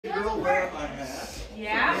Girl wear my hat.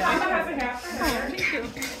 Yeah, Mama has a hat for her.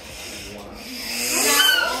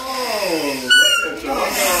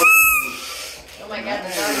 Oh my God,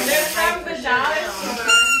 They're from the dollar store.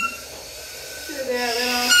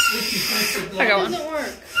 I got one. doesn't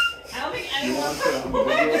work. I don't think anyone Want super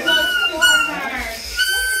hard.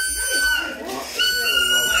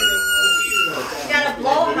 You gotta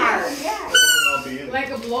blow hard. Like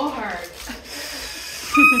a blowhard.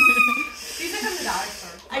 These are from the dollar store.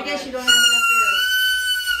 I guess you don't have enough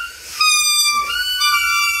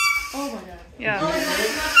Oh my God. air. Yeah. Oh, you want to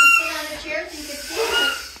come up and sit on the chair so you can see it?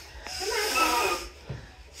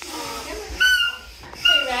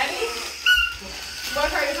 Okay, ready? What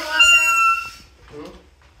card is on there?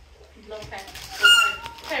 Okay.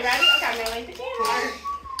 Okay, ready? Okay, I'm gonna light the candle.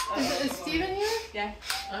 Is Steven here? Yeah.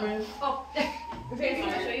 Oh. Okay, can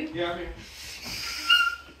I show you? Yeah, I'm here.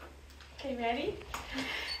 Okay, ready?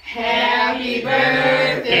 Happy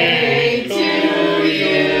birthday to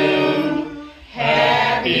you.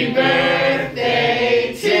 Happy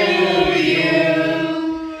birthday to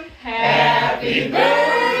you. Happy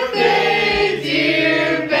birthday,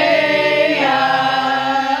 dear Bea.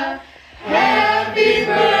 Happy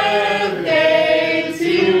birthday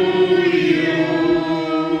to you.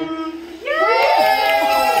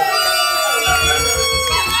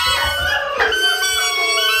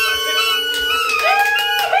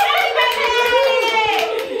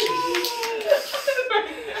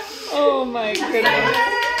 Oh my goodness.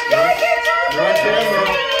 You're on camera.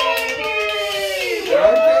 You're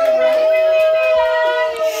on camera.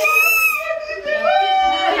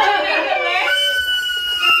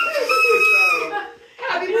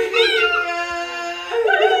 Happy birthday,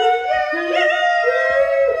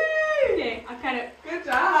 Okay, I'll cut it. Good I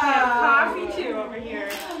have job. coffee too over here.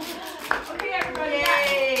 Okay, everybody.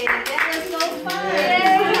 Yay! That was so fun.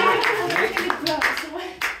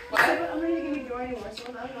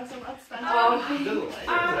 I'll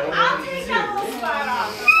take that little spot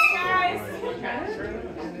off, okay, guys?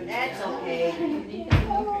 That's okay.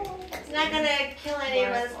 It's not gonna kill any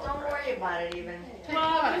of us. Don't worry about it even.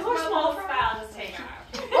 Well, the small file just take off.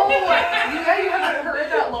 Oh, you haven't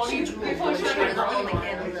heard that Loni? They told you Sure, to the whole grow.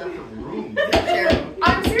 candle though. Room.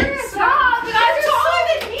 I'm serious. Stop, but I'm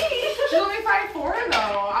taller than me. She's only 5'4"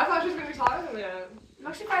 though. I thought she was gonna be taller than that.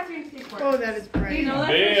 No, she's 5'3" and 3'4". Oh, that is bright. You know that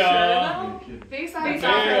for sure, They said, They they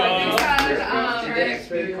said,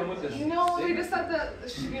 no, they just said that,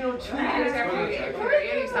 2 years after you get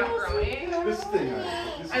period, you stop growing. This thing.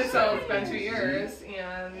 And so it's been 2 years,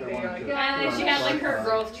 and they were like, though? And then she had like her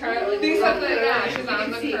growth chart. Like, they said that, yeah, she's on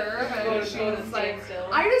the curve, and she's like,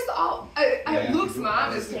 Luke's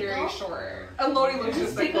mom is very short. And Lodi looks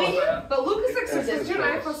just like Luke. But Luke is like 6'2", and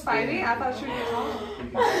I was 5'8". I thought she would be taller.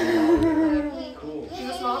 Cool. She's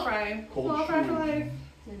a small fry. Small fry for life.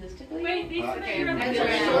 Wait, these are the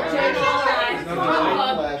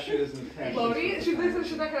Lodi, she thinks that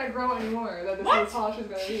she's not gonna grow anymore. That this is how tall she's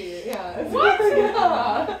gonna be. Yeah. What?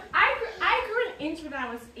 Yeah. I grew an inch when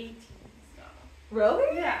I was 18. So.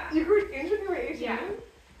 Really? Yeah. You grew an inch when you were 18? Yeah.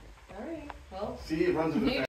 Alright. Well. See, it runs with the